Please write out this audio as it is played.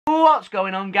What's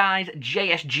going on, guys?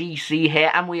 JSGC here,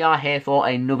 and we are here for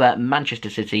another Manchester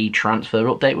City transfer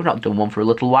update. We've not done one for a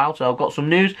little while, so I've got some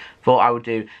news. Thought I would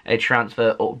do a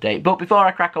transfer update. But before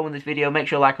I crack on with this video, make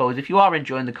sure, like always, if you are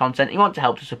enjoying the content and you want to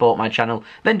help to support my channel,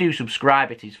 then do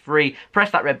subscribe. It is free.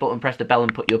 Press that red button, press the bell,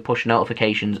 and put your push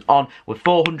notifications on. We're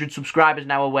 400 subscribers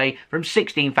now away from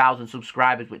 16,000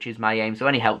 subscribers, which is my aim, so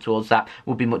any help towards that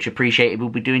would be much appreciated. We'll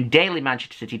be doing daily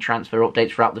Manchester City transfer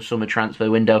updates throughout the summer transfer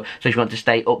window, so if you want to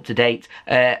stay up to date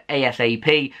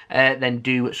ASAP, then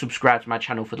do subscribe to my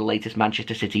channel for the latest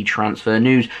Manchester City transfer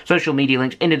news. Social media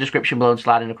links in the description below and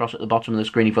sliding across at the bottom of the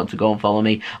screen if you want to go and follow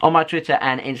me on my Twitter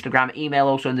and Instagram. Email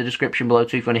also in the description below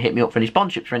too if you want to hit me up for any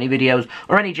sponsorships for any videos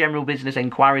or any general business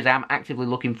inquiries. I am actively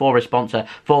looking for a sponsor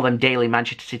for them daily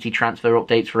Manchester City transfer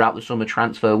updates throughout the summer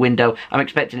transfer window. I'm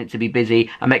expecting it to be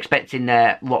busy. I'm expecting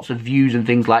lots of views and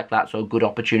things like that, so a good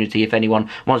opportunity if anyone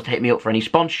wants to hit me up for any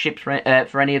sponsorships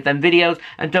for any of them videos.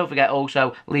 And don't forget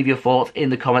also, leave your thoughts in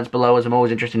the comments below, as I'm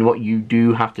always interested in what you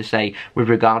do have to say with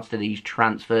regards to these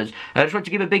transfers. I just want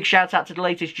to give a big shout out to the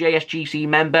latest JSGC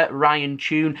member, Ryan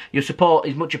Tune. Your support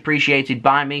is much appreciated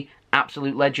by me.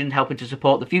 Absolute legend, helping to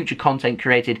support the future content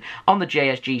created on the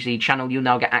JSGC channel. You'll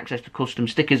now get access to custom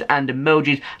stickers and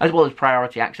emojis, as well as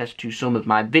priority access to some of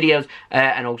my videos,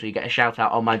 and also you get a shout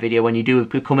out on my video when you do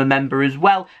become a member as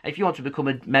well. If you want to become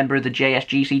a member of the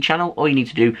JSGC channel, all you need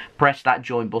to do, press that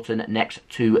join button next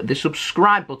to the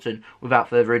subscribe button. Without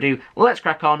further ado, let's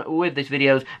crack on with this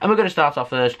videos, and we're going to start off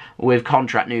first with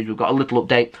contract news. We've got a little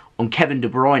update on Kevin De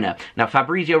Bruyne. Now,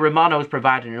 Fabrizio Romano has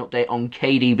provided an update on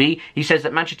KDB. He says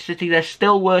that Manchester City, they're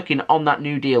still working on that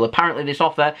new deal. Apparently, this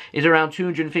offer is around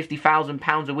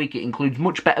 £250,000 a week. It includes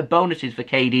much better bonuses for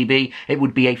KDB. It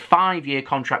would be a 5-year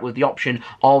contract with the option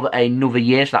of another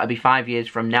year, so that would be 5 years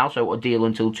from now, so a deal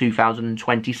until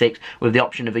 2026 with the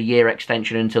option of a year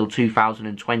extension until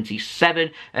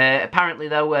 2027. Apparently,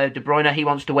 though, De Bruyne, he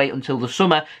wants to wait until the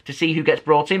summer to see who gets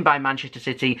brought in by Manchester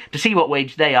City, to see what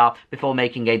wage they are before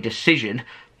making a decision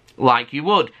like you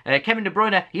would. Kevin De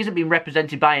Bruyne, he hasn't been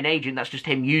represented by an agent. That's just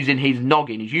him using his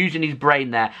noggin. He's using his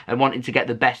brain there and wanting to get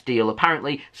the best deal.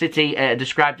 Apparently, City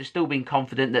described as still being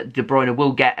confident that De Bruyne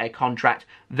will get a contract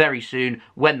very soon.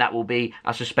 When that will be,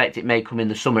 I suspect it may come in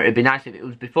the summer. It'd be nice if it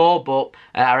was before, but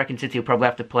I reckon City will probably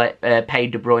have to pay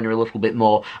De Bruyne a little bit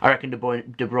more. I reckon De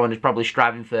Bruyne is probably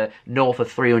striving for north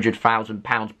of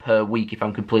 £300,000 per week, if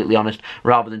I'm completely honest,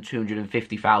 rather than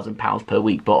 £250,000 per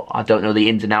week. But I don't know the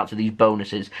ins and outs of these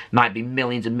bonuses. Might be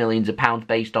millions and millions of pounds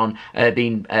based on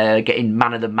getting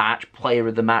man of the match, player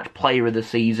of the match, player of the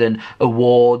season,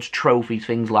 awards, trophies,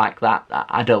 things like that.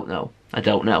 I don't know.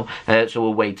 So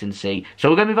we'll wait and see. So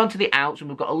we're going to move on to the outs, and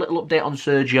we've got a little update on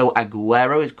Sergio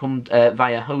Aguero. It's come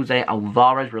via Jose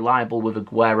Alvarez, reliable with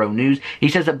Aguero news. He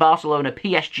says that Barcelona,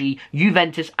 PSG,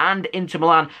 Juventus and Inter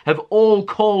Milan have all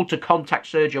called to contact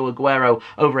Sergio Aguero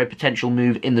over a potential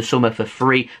move in the summer for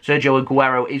free. Sergio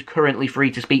Aguero is currently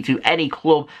free to speak to any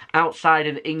club outside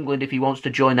of England if he wants to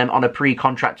join them on a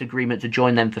pre-contract agreement to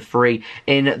join them for free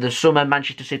in the summer.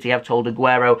 Manchester City have told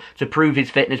Aguero to prove his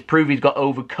fitness, prove he's got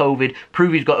over COVID,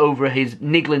 prove he's got over his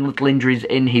niggling little injuries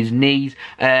in his knees,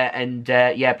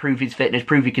 yeah, prove his fitness,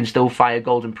 prove he can still fire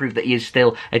goals, and prove that he is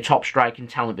still a top striking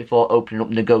talent before opening up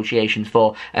negotiations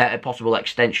for a possible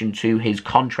extension to his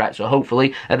contract. So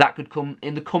hopefully that could come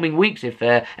in the coming weeks if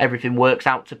everything works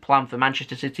out to plan for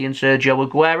Manchester City and Sergio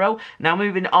Aguero. Now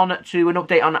moving on to an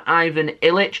update on Ivan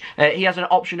Ilic. He has an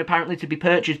option apparently to be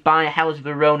purchased by Hellas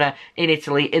Verona in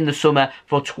Italy in the summer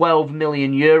for €12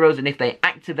 million, and if they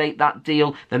activate that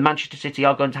deal, then Manchester City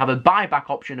are going to have a buyback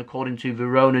option, according to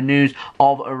Verona news,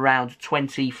 of around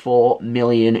 €24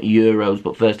 million.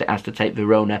 But first it has to take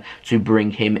Verona to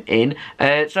bring him in.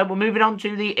 So we're moving on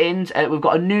to the ins. We've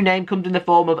got a new name, comes in the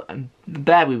form of,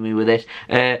 bear with me with this,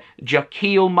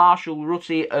 Jahkeele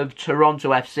Marshall-Rutty of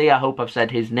Toronto FC. I hope I've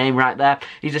said his name right there.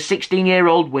 He's a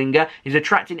 16-year-old winger. He's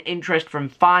attracting interest from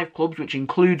 5 clubs, which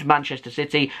includes Manchester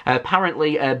City.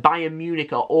 Apparently, Bayern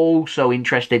Munich are also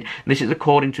interested. This is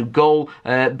according to Goal.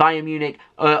 Bayern Munich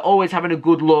always having a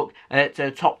good look at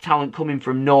top talent coming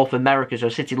from North America. So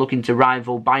City looking to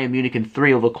rival Bayern Munich and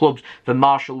 3 other clubs for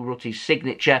Marshall-Rutty's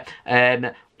signature.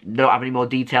 Don't have any more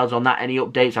details on that, any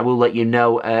updates, I will let you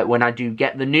know when I do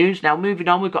get the news. Now moving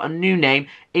on, we've got a new name.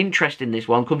 Interest in this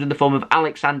one comes in the form of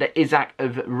Alexander Isak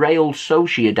of Real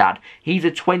Sociedad. He's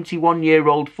a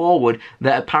 21-year-old forward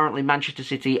that apparently Manchester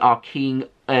City are keen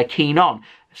on.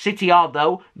 City are,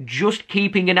 though, just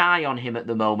keeping an eye on him at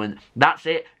the moment. That's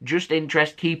it. Just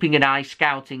interest, keeping an eye,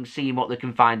 scouting, seeing what they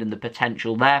can find and the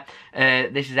potential there.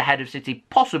 This is ahead of City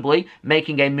possibly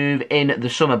making a move in the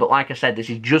summer. But like I said, this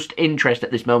is just interest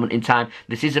at this moment in time.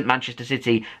 This isn't Manchester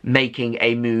City making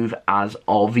a move as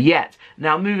of yet.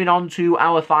 Now, moving on to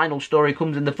our final story,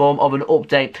 comes in the form of an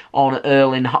update on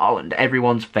Erling Haaland,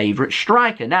 everyone's favourite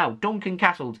striker. Now, Duncan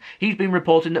Castles, he's been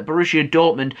reporting that Borussia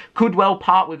Dortmund could well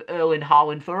part with Erling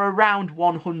Haaland for around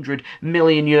 100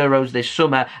 million euros this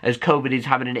summer, as COVID is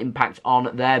having an impact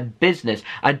on their business.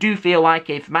 I do feel like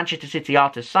if Manchester City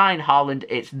are to sign Haaland,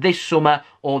 it's this summer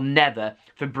or never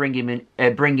for bringing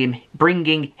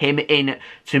him in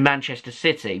to Manchester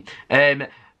City.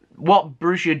 What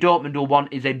Borussia Dortmund will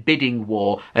want is a bidding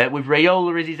war. With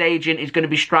Raiola as his agent, he's going to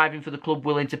be striving for the club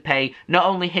willing to pay not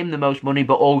only him the most money,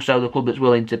 but also the club that's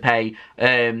willing to pay,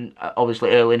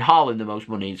 obviously, Erling Haaland the most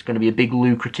money. It's going to be a big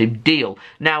lucrative deal.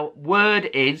 Now, word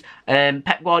is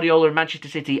Pep Guardiola and Manchester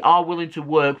City are willing to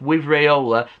work with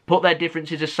Raiola, put their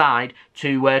differences aside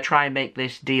to try and make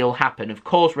this deal happen. Of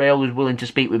course, Raiola is willing to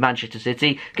speak with Manchester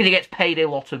City because he gets paid a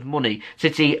lot of money.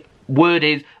 City, word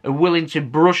is, are willing to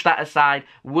brush that aside,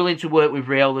 willing to work with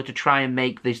Raiola to try and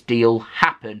make this deal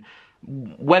happen.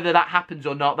 Whether that happens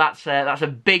or not, that's a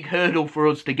big hurdle for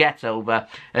us to get over,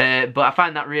 but I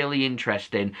find that really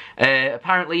interesting.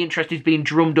 Apparently interest is being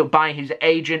drummed up by his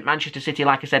agent. Manchester City,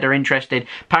 like I said, are interested.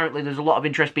 Apparently there's a lot of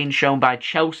interest being shown by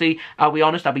Chelsea. I'll be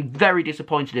honest, I'll be very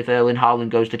disappointed if Erling Haaland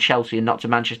goes to Chelsea and not to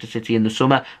Manchester City in the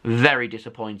summer. Very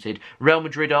disappointed. Real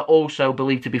Madrid are also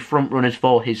believed to be front runners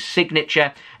for his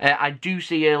signature. I do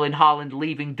see Erling Haaland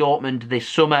leaving Dortmund this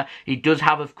summer. He does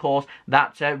have, of course,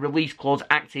 that release clause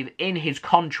active in his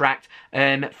contract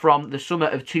from the summer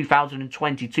of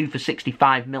 2022 for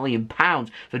 £65 million.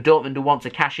 So Dortmund will want to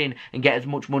cash in and get as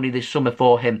much money this summer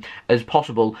for him as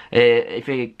possible. If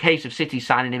a case of City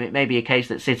signing him, it may be a case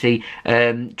that City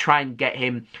try and get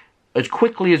him as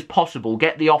quickly as possible,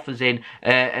 get the offers in,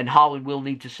 and Haaland will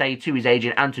need to say to his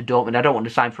agent and to Dortmund, I don't want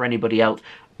to sign for anybody else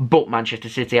but Manchester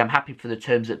City. I'm happy for the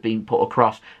terms that are being put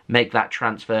across, make that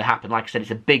transfer happen. Like I said,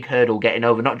 it's a big hurdle getting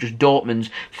over, not just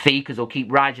Dortmund's fee, because they'll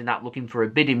keep rising that looking for a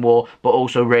bidding war, but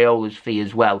also Raiola's fee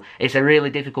as well. It's a really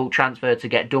difficult transfer to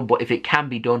get done, but if it can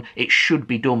be done, it should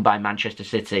be done by Manchester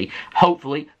City.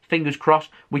 Hopefully, fingers crossed,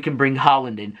 we can bring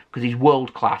Haaland in, because he's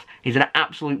world class. He's an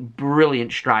absolute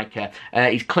brilliant striker.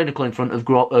 He's clinical in front of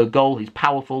goal. He's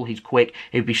powerful. He's quick.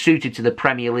 He'd be suited to the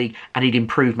Premier League, and he'd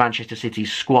improve Manchester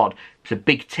City's squad. It's a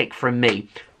big tick from me.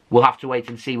 We'll have to wait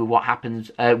and see with what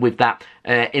happens with that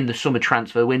in the summer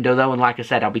transfer window, though. And like I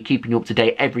said, I'll be keeping you up to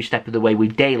date every step of the way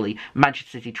with daily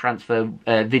Manchester City transfer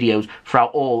videos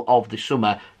throughout all of the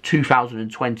summer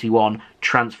 2021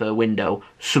 transfer window.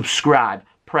 Subscribe.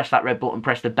 Press that red button,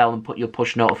 press the bell and put your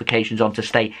push notifications on to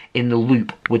stay in the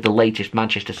loop with the latest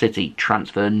Manchester City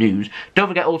transfer news. Don't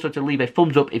forget also to leave a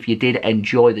thumbs up if you did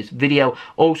enjoy this video.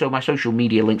 Also, my social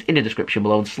media links in the description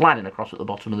below and sliding across at the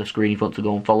bottom of the screen if you want to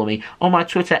go and follow me on my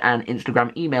Twitter and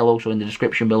Instagram. Email also in the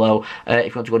description below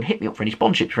if you want to go and hit me up for any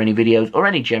sponsorships for any videos or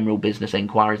any general business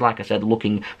inquiries. Like I said,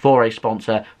 looking for a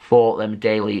sponsor for them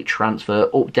daily transfer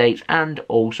updates. And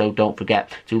also don't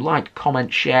forget to like,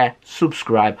 comment, share,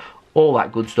 subscribe, all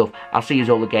that good stuff. I'll see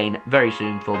you all again very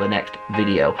soon for the next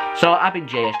video. So I've been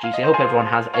JSGC. I hope everyone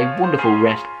has a wonderful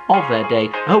rest of their day.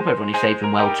 I hope everyone is safe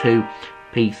and well too.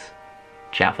 Peace.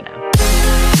 Ciao for now.